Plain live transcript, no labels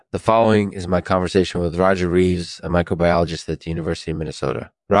The following is my conversation with Roger Reaves, a microbiologist at the University of Minnesota.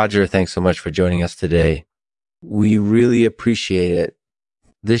 Roger, thanks so much for joining us today. We really appreciate it.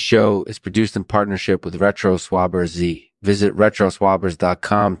 This show is produced in partnership with Retro Swabber Z. Visit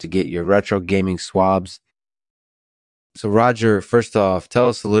retroswabbers.com to get your retro gaming swabs. So Roger, first off, tell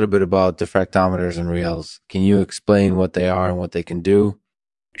us a little bit about diffractometers and Riels. Can you explain what they are and what they can do?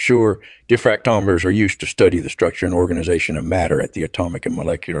 Sure. Diffractometers are used to study the structure and organization of matter at the atomic and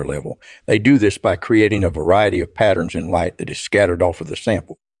molecular level. They do this by creating a variety of patterns in light that is scattered off of the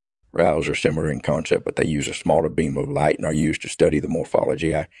sample. Riels are similar in concept, but they use a smaller beam of light and are used to study the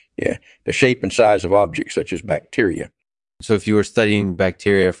morphology, the shape and size of objects such as bacteria. So if you were studying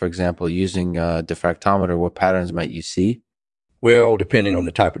bacteria, for example, using a diffractometer, what patterns might you see? Well, depending on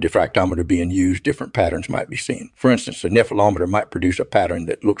the type of diffractometer being used, different patterns might be seen. For instance, a nephelometer might produce a pattern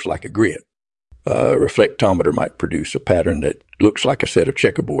that looks like a grid. A reflectometer might produce a pattern that looks like a set of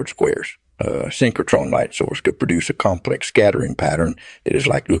checkerboard squares. A synchrotron light source could produce a complex scattering pattern that is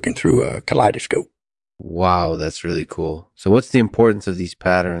like looking through a kaleidoscope. Wow, that's really cool. So what's the importance of these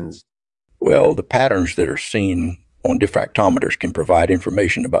patterns? Well, the patterns that are seen on diffractometers can provide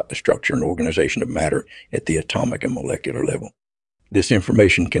information about the structure and organization of matter at the atomic and molecular level. This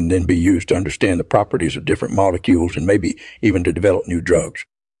information can then be used to understand the properties of different molecules and maybe even to develop new drugs.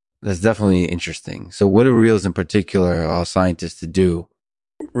 That's definitely interesting. So what do Riels in particular allow scientists to do?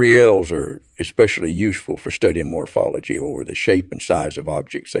 Riels are especially useful for studying morphology or the shape and size of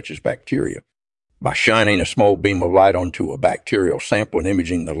objects such as bacteria. By shining a small beam of light onto a bacterial sample and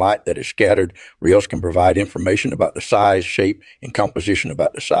imaging the light that is scattered, Riels can provide information about the size, shape, and composition of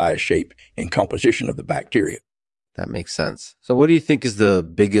the bacteria. That makes sense. So what do you think is the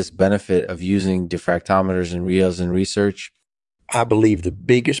biggest benefit of using diffractometers and Riels in research? I believe the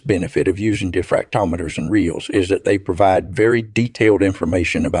biggest benefit of using diffractometers and Riels is that they provide very detailed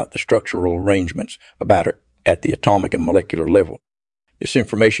information about the structural arrangements at the atomic and molecular level. This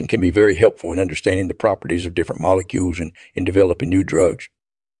information can be very helpful in understanding the properties of different molecules and in developing new drugs.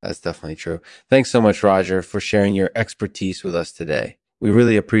 That's definitely true. Thanks so much, Roger, for sharing your expertise with us today. We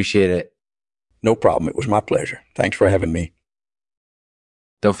really appreciate it. No problem. It was my pleasure. Thanks for having me.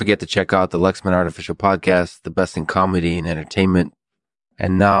 Don't forget to check out the Lexman Artificial Podcast, the best in comedy and entertainment.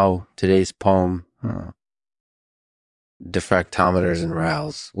 And now, today's poem, Diffractometers and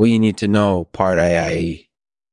Riels. What you need to know, part AIE.